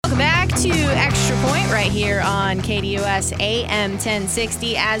to Extra Point right here on KDUS AM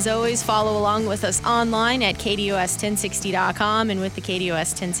 1060. As always, follow along with us online at KDUS1060.com and with the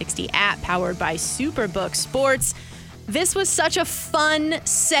KDUS 1060 app powered by Superbook Sports. This was such a fun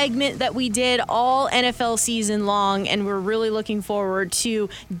segment that we did all NFL season long, and we're really looking forward to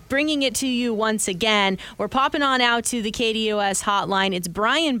bringing it to you once again. We're popping on out to the KDUS hotline. It's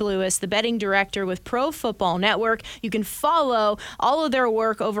Brian Blewis, the betting director with Pro Football Network. You can follow all of their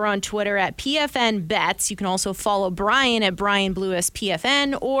work over on Twitter at PFN Bets. You can also follow Brian at Brian Blewis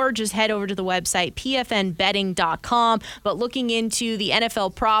PFN, or just head over to the website pfnbetting.com. But looking into the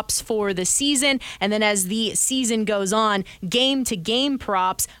NFL props for the season, and then as the season goes on, game-to-game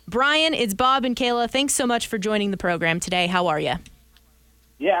props. Brian, it's Bob and Kayla. Thanks so much for joining the program today. How are you?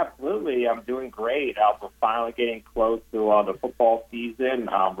 Yeah, absolutely. I'm doing great. We're finally getting close to the football season.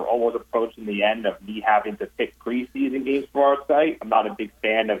 We're almost approaching the end of me having to pick preseason games for our site. I'm not a big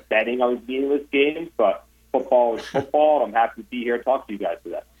fan of betting on these meaningless games, but football is football, and I'm happy to be here to talk to you guys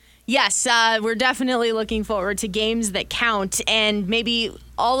today. Yes, we're definitely looking forward to games that count, and maybe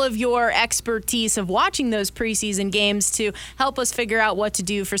all of your expertise of watching those preseason games to help us figure out what to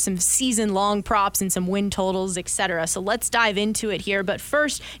do for some season-long props and some win totals, etc. So let's dive into it here. But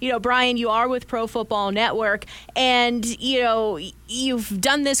first, Brian, you are with Pro Football Network, and you've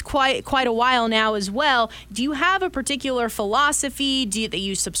done this quite a while now as well. Do you have a particular philosophy that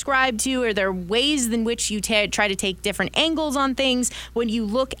you subscribe to? Are there ways in which you try to take different angles on things when you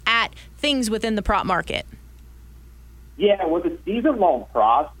look at things within the prop market? Yeah, with the season-long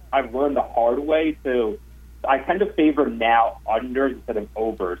props, I've learned the hard way I tend to favor now unders instead of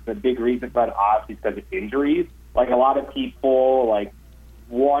overs. The big reason for that, obviously, is because of injuries. Like, a lot of people,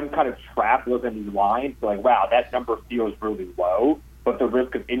 one kind of trap within these lines. So, wow, that number feels really low, but the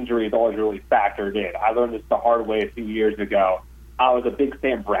risk of injury is always really factored in. I learned this the hard way a few years ago. I was a big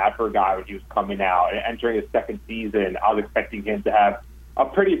Sam Bradford guy when he was coming out, and entering his second season, I was expecting him to have a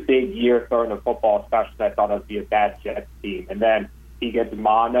pretty big year throwing the football, especially I thought it would be a bad Jets team. And then he gets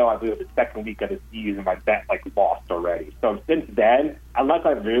mono, I believe, the second week of the season, my bet lost already. So since then, unless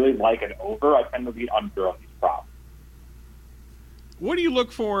I really like an over, I tend to be under on these props. What do you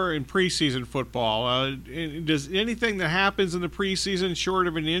look for in preseason football? Does anything that happens in the preseason, short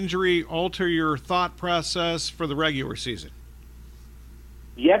of an injury, alter your thought process for the regular season?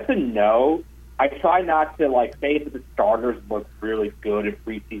 Yes and no. I try not to, say that the starters look really good in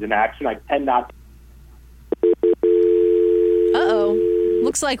preseason action. I tend not to. Uh-oh.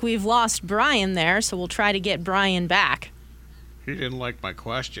 Looks like we've lost Brian there, so we'll try to get Brian back. He didn't like my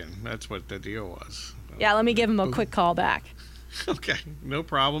question. That's what the deal was. Yeah, let me give him a quick call back. Okay, no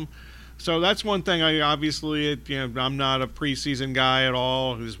problem. So that's one thing. I'm not a preseason guy at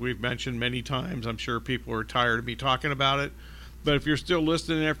all, as we've mentioned many times. I'm sure people are tired of me talking about it. But if you're still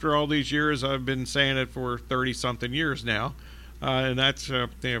listening after all these years, I've been saying it for 30-something years now. And that's,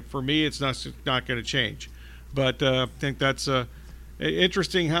 for me, it's not going to change. But I think that's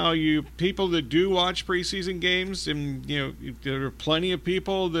interesting how people that do watch preseason games, and, there are plenty of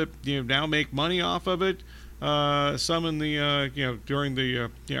people that, now make money off of it. Some in the, during the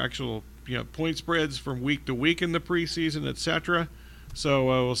actual, point spreads from week to week in the preseason, etc. So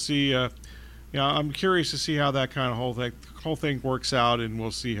we'll see. I'm curious to see how that kind of whole thing works out, and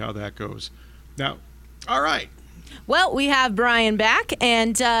we'll see how that goes. Now, all right. Well, we have Brian back,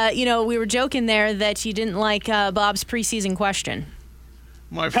 and, we were joking there that you didn't like Bob's preseason question.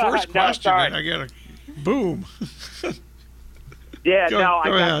 My first question, I got a boom. Yeah, I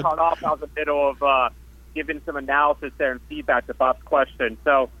got caught off. I was in the middle of giving some analysis there and feedback to Bob's question.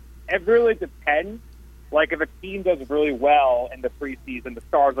 So it really depends. If a team does really well in the preseason, the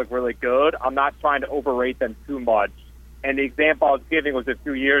stars look really good, I'm not trying to overrate them too much. And the example I was giving was a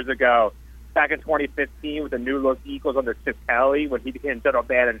few years ago, back in 2015 with the new look Eagles under Zeke Elliot when he became general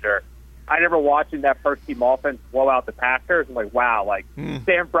manager. I remember watching that first-team offense blow out the Packers. I'm like, wow,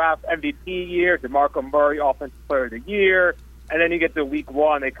 Sam Bradford MVP year, DeMarco Murray Offensive Player of the Year, and then you get to week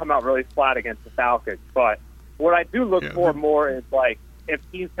one, they come out really flat against the Falcons. But what I do look for more is, if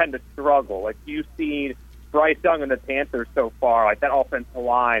teams tend to struggle. You've seen Bryce Young and the Panthers so far, that offensive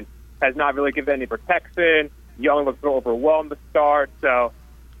line has not really given any protection. Young looks a little overwhelmed to start. So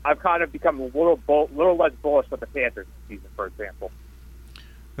I've kind of become a little less bullish with the Panthers this season, for example.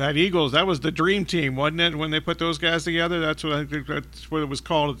 That Eagles, that was the dream team, wasn't it, when they put those guys together? That's what it was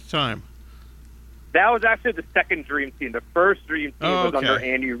called at the time. That was actually the second dream team. The first dream team was under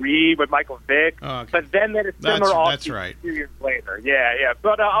Andy Reid with Michael Vick. Okay. But then they had a similar offseason a few years later. Yeah.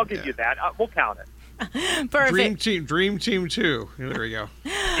 But I'll give you that. We'll count it. Perfect. Dream Team 2. There we go.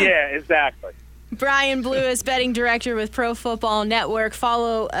 Yeah, exactly. Brian Blewis, betting director with Pro Football Network.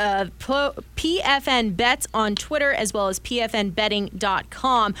 Follow PFN Bets on Twitter as well as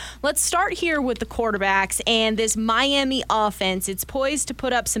pfnbetting.com. Let's start here with the quarterbacks and this Miami offense. It's poised to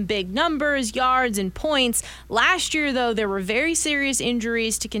put up some big numbers, yards, and points. Last year, though, there were very serious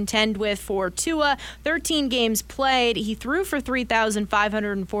injuries to contend with for Tua. 13 games played. He threw for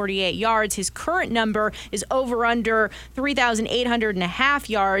 3,548 yards. His current number is over under 3,800.5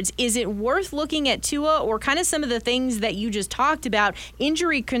 yards. Is it worth looking at Tua, or kind of some of the things that you just talked about,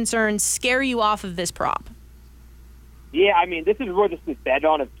 injury concerns, scare you off of this prop? Yeah, I mean, this is where this is bet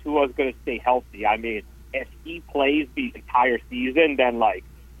on if Tua is going to stay healthy. I mean, if he plays the entire season, then,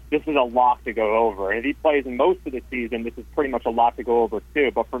 this is a lot to go over. And if he plays most of the season, this is pretty much a lot to go over,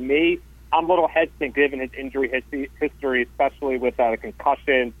 too. But for me, I'm a little hesitant given his injury history, especially with the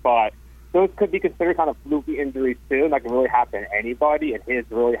concussions. But those could be considered kind of fluky injuries, too. That can really happen to anybody. And his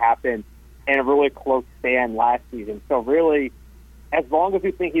really happened in a really close span last season. So, really, as long as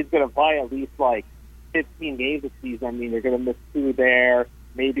you think he's going to play at least, 15 games this season, I mean, you're going to miss 2 there.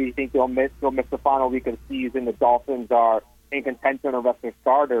 Maybe you think they'll miss the final week of the season. The Dolphins are in contention of rest of their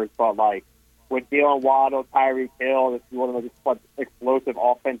starters. But, with Jalen Waddle, Tyreek Hill, this is one of the most explosive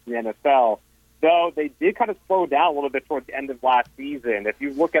offense in the NFL. Though they did kind of slow down a little bit towards the end of last season. If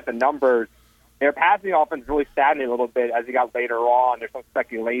you look at the numbers, their passing offense really stagnated a little bit as you got later on. There's some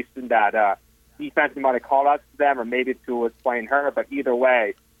speculation that defense might have called out to them, or maybe Tua was playing her. But either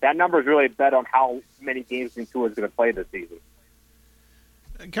way, that number is really bet on how many games Tua is going to play this season.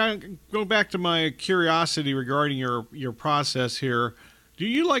 Kind of go back to my curiosity regarding your process here. Do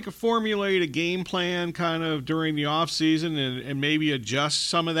you formulate a game plan kind of during the off season and maybe adjust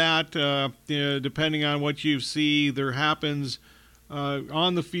some of that depending on what you see there happens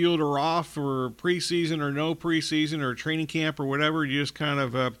on the field or off, or preseason or no preseason or training camp or whatever? You just kind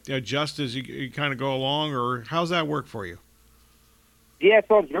of adjust as you kind of go along, or how's that work for you? Yeah,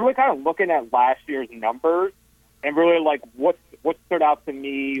 so it's really kind of looking at last year's numbers and really what stood out to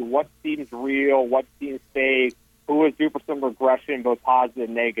me, what seems real, what seems fake, who is due for some regression, both positive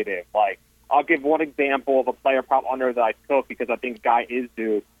and negative. I'll give one example of a player prop under that I took because I think the guy is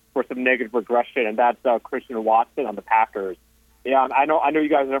due for some negative regression, and that's Christian Watson on the Packers. Yeah, I know you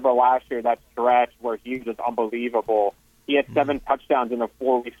guys remember last year that stretch where he was just unbelievable. He had 7 touchdowns in a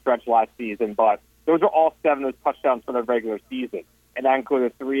 4-week stretch last season, but those are all 7 of those touchdowns for the regular season. And that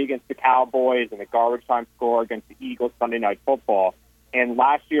included 3 against the Cowboys and a garbage time score against the Eagles Sunday Night Football. And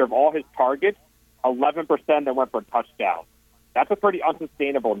last year, of all his targets, 11% that went for a touchdown. That's a pretty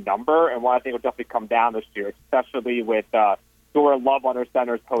unsustainable number, and one I think will definitely come down this year, especially with Jordan Love under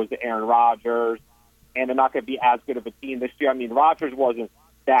center as opposed to Aaron Rodgers. And they're not going to be as good of a team this year. I mean, Rodgers wasn't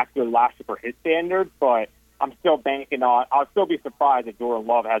that good last year for his standards, but I'm still banking on. I'll still be surprised if Jordan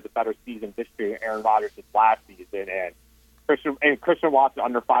Love has a better season this year than Aaron Rodgers did last season. And Christian Watson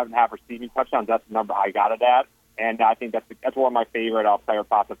under 5.5 receiving touchdowns. That's the number I got it at, and I think that's one of my favorite player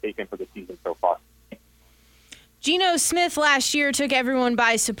props I've taken for the season so far. Geno Smith last year took everyone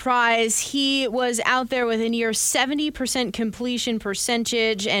by surprise. He was out there with a near 70% completion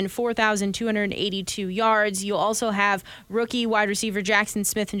percentage and 4,282 yards. You'll also have rookie wide receiver Jackson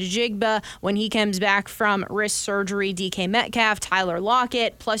Smith-Njigba when he comes back from wrist surgery, DK Metcalf, Tyler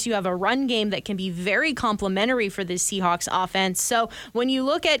Lockett, plus you have a run game that can be very complimentary for this Seahawks offense. So when you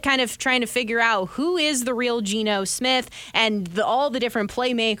look at kind of trying to figure out who is the real Geno Smith and all the different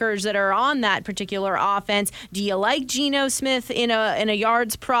playmakers that are on that particular offense, do you like Geno Smith in a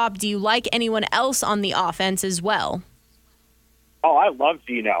yards prop? Do you like anyone else on the offense as well? Oh, I love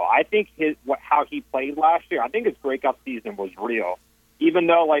Geno. I think how he played last year, I think his breakout season was real. Even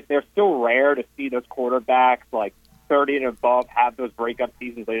though they're still rare to see those quarterbacks 30 and above have those breakout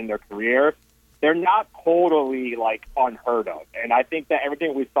seasons late in their career, they're not totally unheard of. And I think that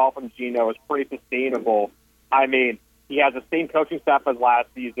everything we saw from Geno is pretty sustainable. I mean, he has the same coaching staff as last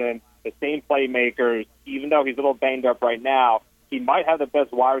season, the same playmakers. Even though he's a little banged up right now, he might have the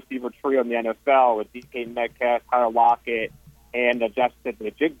best wide receiver trio in the NFL with DK Metcalf, Tyler Lockett, and Jackson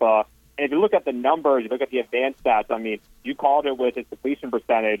Smith-Njigba. And if you look at the numbers, you look at the advanced stats, I mean, you called it with his completion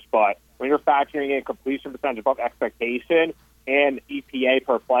percentage, but when you're factoring in completion percentage above expectation and EPA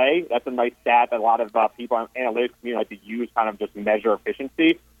per play, that's a nice stat that a lot of people in the analytics community like to use kind of just measure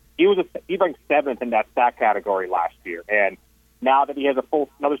efficiency. He ranked 7th in that stat category last year. And now that he has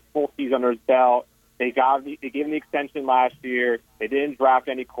another full season under his belt, they gave him the extension last year. They didn't draft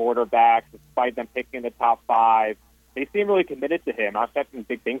any quarterbacks, despite them picking the top 5. They seem really committed to him. I'm expecting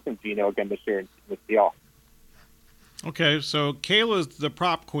big things from Geno again this year in the Seahawks. Okay, so Kayla's the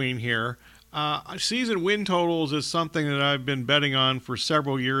prop queen here. Season win totals is something that I've been betting on for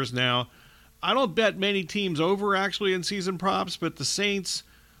several years now. I don't bet many teams over actually in season props, but the Saints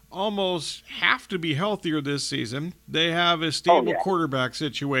almost have to be healthier this season. They have a stable quarterback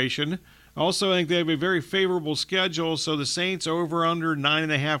situation. Also, I think they have a very favorable schedule, so the Saints over under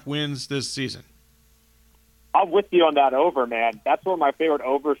 9.5 wins this season. I'm with you on that over, man. That's one of my favorite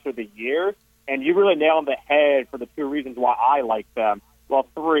overs for the year, and you really nailed the head for the two reasons why I like them. Well,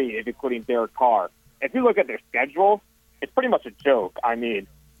 three, if including Derek Carr. If you look at their schedule, it's pretty much a joke. I mean,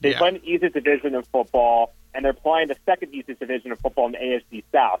 they play in the easiest division in football, and they're playing the second easiest division of football in the AFC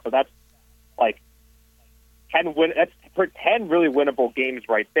South. So that's like 10 really winnable games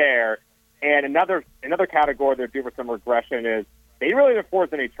right there. And another category they're due for some regression is they really didn't force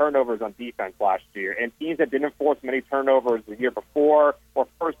any turnovers on defense last year. And teams that didn't force many turnovers the year before or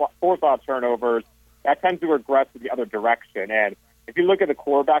force a lot of turnovers, that tends to regress to the other direction. And if you look at the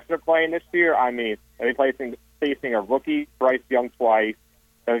quarterbacks they're playing this year, I mean, they're facing a rookie, Bryce Young, twice.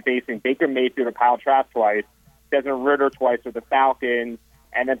 They're facing Baker Mayfield and Kyle Trask twice, Desmond Ridder twice with the Falcons,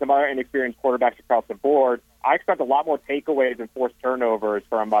 and then some other inexperienced quarterbacks across the board. I expect a lot more takeaways and forced turnovers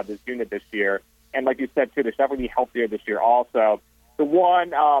from this unit this year. And like you said, too, they're definitely healthier this year also. The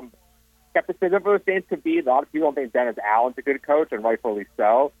one skepticism for the Saints could be a lot of people don't think Dennis Allen's a good coach, and rightfully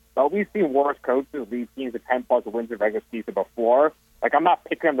so. But we've seen worse coaches lead teams to 10-plus wins in regular season before. Like, I'm not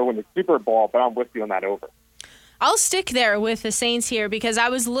picking them to win the Super Bowl, but I'm with you on that over. I'll stick there with the Saints here because I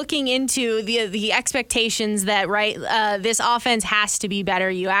was looking into the expectations that, this offense has to be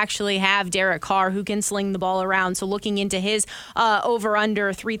better. You actually have Derek Carr who can sling the ball around. So looking into his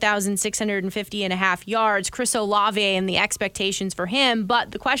over-under 3,650.5 yards, Chris Olave and the expectations for him.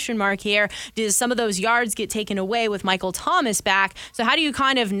 But the question mark here, does some of those yards get taken away with Michael Thomas back? So how do you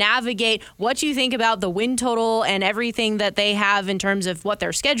kind of navigate what you think about the win total and everything that they have in terms of what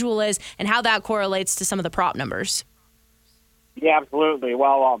their schedule is and how that correlates to some of the prop numbers? Yeah, absolutely.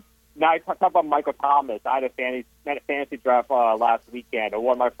 Well, now I talk about Michael Thomas. I had a fantasy draft last weekend, and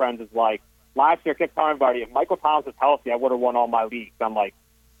one of my friends is like, last year I kept telling everybody, if Michael Thomas was healthy, I would have won all my leagues. I'm like,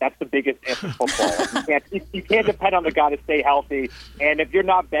 that's the biggest if in football. You can't depend on the guy to stay healthy. And if you're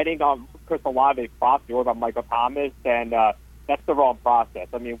not betting on Chris Olave's props or about Michael Thomas, then that's the wrong process.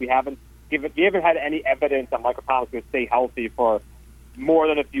 I mean, we haven't had any evidence that Michael Thomas is going to stay healthy for more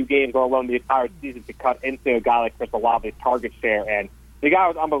than a few games, or alone the entire season, to cut into a guy like Chris Olave's target share. And the guy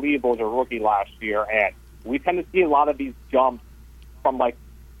was unbelievable as a rookie last year. And we tend to see a lot of these jumps from like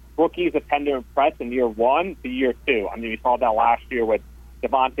rookies that tend to impress in year one to year two. I mean, we saw that last year with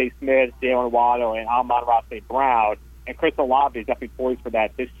Devontae Smith, Jalen Waddle, and Amon-Ra St. Brown. And Chris Olave is definitely poised for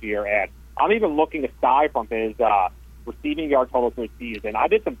that this year. And I'm even looking aside from his receiving yard totals this season. I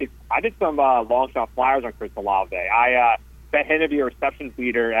did some long shot flyers on Chris Olave. I bet him to be a receptions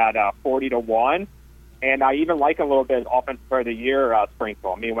leader at 40-1, and I even like a little bit of offensive player of the year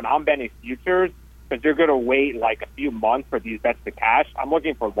sprinkle. I mean, when I'm betting futures, because you're going to wait like a few months for these bets to cash, I'm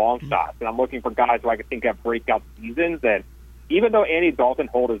looking for long shots, and I'm looking for guys who I can think have breakout seasons. And even though Andy Dalton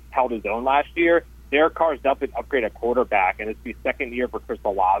held his own last year, Derek Carr's definitely upgrade at quarterback, and it's the second year for Chris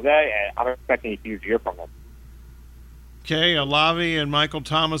Olave, and I'm expecting a huge year from him. Okay, Olave and Michael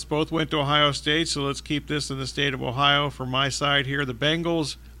Thomas both went to Ohio State, so let's keep this in the state of Ohio for my side here. The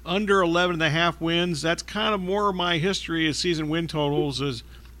Bengals under 11.5 wins. That's kind of more my history of season win totals, is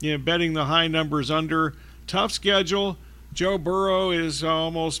betting the high numbers under. Tough schedule. Joe Burrow has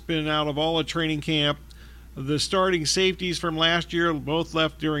almost been out of all of training camp. The starting safeties from last year both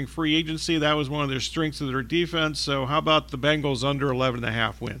left during free agency. That was one of their strengths of their defense. So how about the Bengals under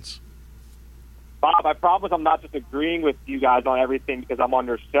 11.5 wins? Bob, I promise I'm not just agreeing with you guys on everything because I'm on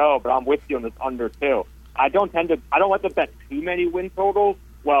your show, but I'm with you on this under too. I don't like to bet too many win totals.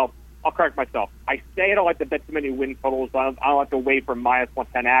 Well, I'll correct myself. I say I don't like to bet too many win totals. I don't like to wait for minus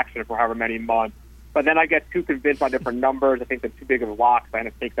 110 action for however many months. But then I get too convinced by different numbers. I think they're too big of locks. I end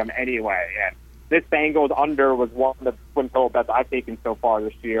up taking them anyway. And this Bengals under was one of the win total bets I've taken so far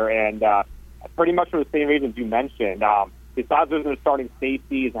this year, and pretty much for the same reasons you mentioned. Besides losing the starting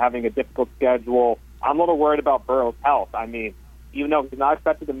safeties and having a difficult schedule, I'm a little worried about Burrow's health. I mean, even though he's not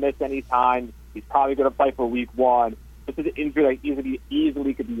expected to miss any time, he's probably going to play for week one. This is an injury that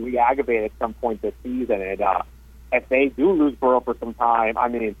easily could be re-aggravated at some point this season. And if they do lose Burrow for some time, I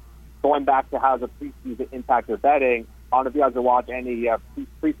mean, going back to how the preseason impact their betting, I don't know if you guys will watch any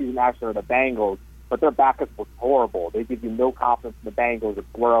preseason action of the Bengals, but their backups was horrible. They give you no confidence in the Bengals if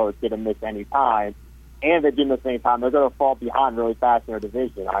Burrow is going to miss any time. And they do miss any time. They're going to fall behind really fast in their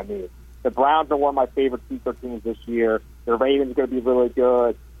division. I mean, the Browns are one of my favorite sleeper teams this year. The Ravens are going to be really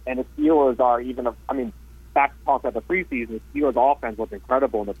good. And the Steelers are back to talk about the preseason, the Steelers' offense was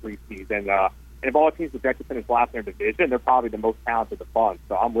incredible in the preseason. And if all teams project to finish last in their division, they're probably the most talented of the bunch.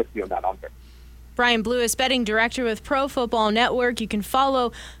 So I'm with you on that under. Brian Blewis, betting director with Pro Football Network. You can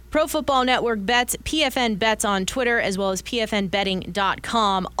follow Pro Football Network Bets, PFN Bets on Twitter, as well as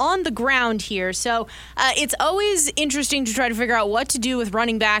pfnbetting.com on the ground here. So it's always interesting to try to figure out what to do with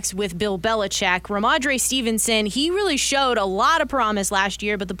running backs with Bill Belichick. Ramondre Stevenson, he really showed a lot of promise last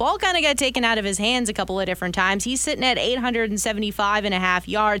year, but the ball kind of got taken out of his hands a couple of different times. He's sitting at 875.5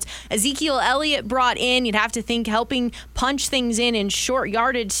 yards. Ezekiel Elliott brought in, you'd have to think, helping punch things in short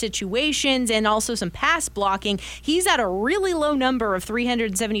yardage situations and also some pass blocking. He's at a really low number of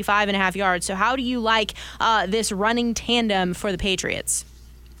 375.5 yards. So how do you like this running tandem for the Patriots?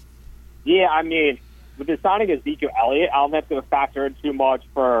 Yeah, I mean, with the signing of Zeke Elliot, I don't have to factor in too much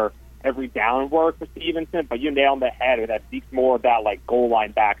for every down work for Stevenson, but you nailed the head with that. Zeke's more of that, like, goal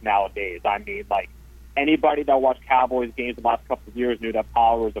line back nowadays. I mean, like, anybody that watched Cowboys games the last couple of years knew that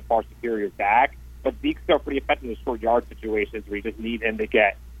Pollard was a far superior back, but Zeke's still pretty effective in short yard situations where you just need him to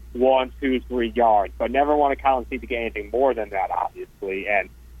get 1, 2, 3 yards, but never want to count on Zeke to get anything more than that, obviously. And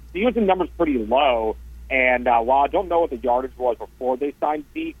Stevenson's number's pretty low, and while I don't know what the yardage was before they signed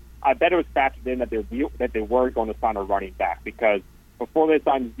Zeke, I bet it was factored in that they were going to sign a running back, because before they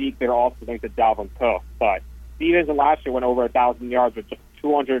signed Zeke, they were also linked to Dalvin Cook. But Stevenson last year went over 1,000 yards with just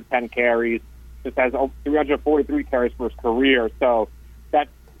 210 carries, just has 343 carries for his career. So that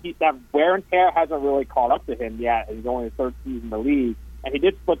wear and tear hasn't really caught up to him yet. He's only his third season in the league, and he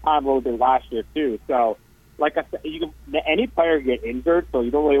did split time a little bit last year too. So, like I said, any player can get injured, so you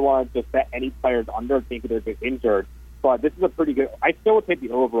don't really want to just bet any players under thinking they're get injured. But this is a pretty good. I still would take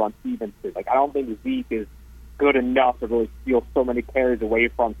the over on Stevenson. Like, I don't think Zeke is good enough to really steal so many carries away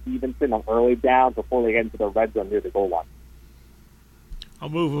from Stevenson on early downs before they get into the red zone near the goal line. I'll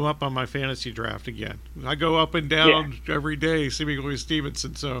move him up on my fantasy draft again. I go up and down every day, seemingly with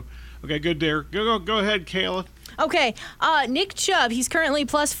Stevenson. So, okay, good there. Go ahead, Kayla. Okay, Nick Chubb, he's currently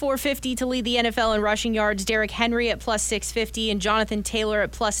plus 450 to lead the NFL in rushing yards. Derrick Henry at plus 650 and Jonathan Taylor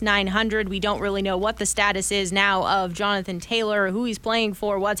at plus 900. We don't really know what the status is now of Jonathan Taylor, who he's playing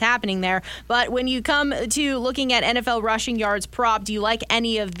for, what's happening there. But when you come to looking at NFL rushing yards prop, do you like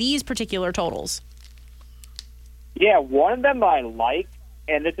any of these particular totals? Yeah, one of them I like,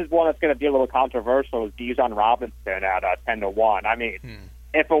 and this is one that's going to be a little controversial, is Bijan Robinson at 10-1. I mean,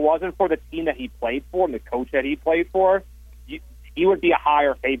 if it wasn't for the team that he played for and the coach that he played for, he would be a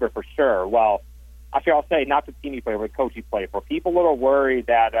higher favorite for sure. Well, actually, I'll say not the team he played for, the coach he played for. People a little worried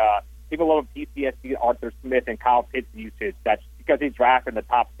that people a little PTSD Arthur Smith and Kyle Pitts usage, that because he's drafted in the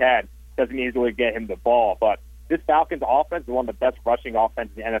top 10 doesn't mean he's going to get him the ball. But this Falcons offense is one of the best rushing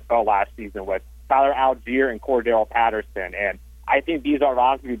offenses in the NFL last season with Tyler Algier and Cordell Patterson. And I think these are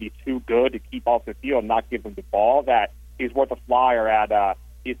honestly going to be too good to keep off the field and not give him the ball, that he's worth a flyer at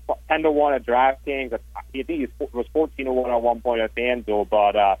he's 10-1 at DraftKings. I think he was 14-1 at one point at FanDuel.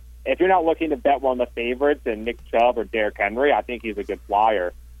 But if you're not looking to bet one of the favorites, and Nick Chubb or Derrick Henry, I think he's a good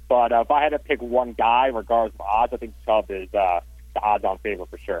flyer. But if I had to pick one guy, regardless of odds, I think Chubb is the odds-on favorite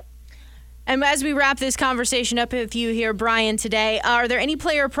for sure. And as we wrap this conversation up with you here, Brian, today, are there any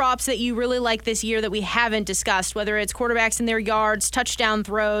player props that you really like this year that we haven't discussed, whether it's quarterbacks in their yards, touchdown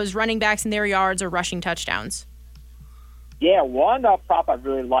throws, running backs in their yards, or rushing touchdowns? Yeah, one prop I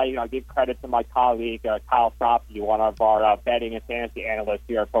really like, I'll give credit to my colleague, Kyle Soppe, one of our betting and fantasy analysts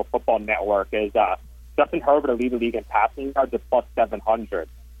here at Pro Football Network, is Justin Herbert to lead the league in passing yards at plus 700.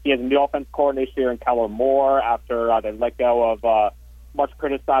 He has a new offense coordinator here in Kellen Moore after they let go of much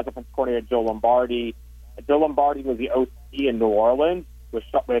criticized offense coordinator Joe Lombardi. Joe Lombardi was the OC in New Orleans with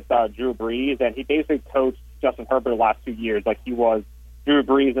Drew Brees, and he basically coached Justin Herbert the last 2 years like he was Drew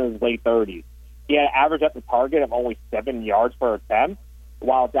Brees in his late 30s. He had an average at the target of only 7 yards per attempt,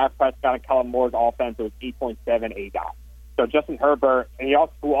 while Dak Prescott and Kellen Moore's offense was 8.7 ADOT. So Justin Herbert, and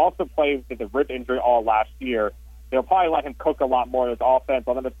who also played with a rib injury all last year, they'll probably let him cook a lot more in his offense,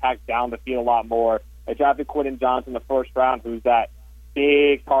 let him attack down the field a lot more. They drafted Quentin Johnson in the first round, who's that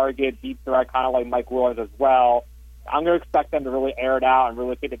big target, deep threat, kind of like Mike Williams as well. I'm going to expect them to really air it out and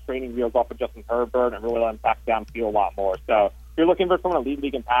really take the training wheels off of Justin Herbert and really let him back downfield a lot more. So if you're looking for someone to lead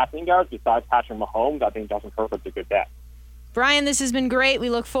league in passing yards besides Patrick Mahomes, I think Justin Herbert's a good bet. Brian, this has been great. We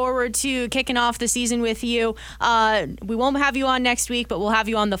look forward to kicking off the season with you. We won't have you on next week, but we'll have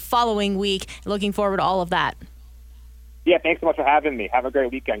you on the following week. Looking forward to all of that. Yeah, thanks so much for having me. Have a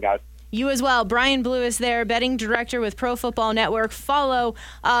great weekend, guys. You as well. Brian Blewis there, betting director with Pro Football Network. Follow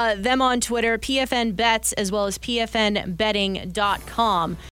them on Twitter, PFN Bets, as well as pfnbetting.com.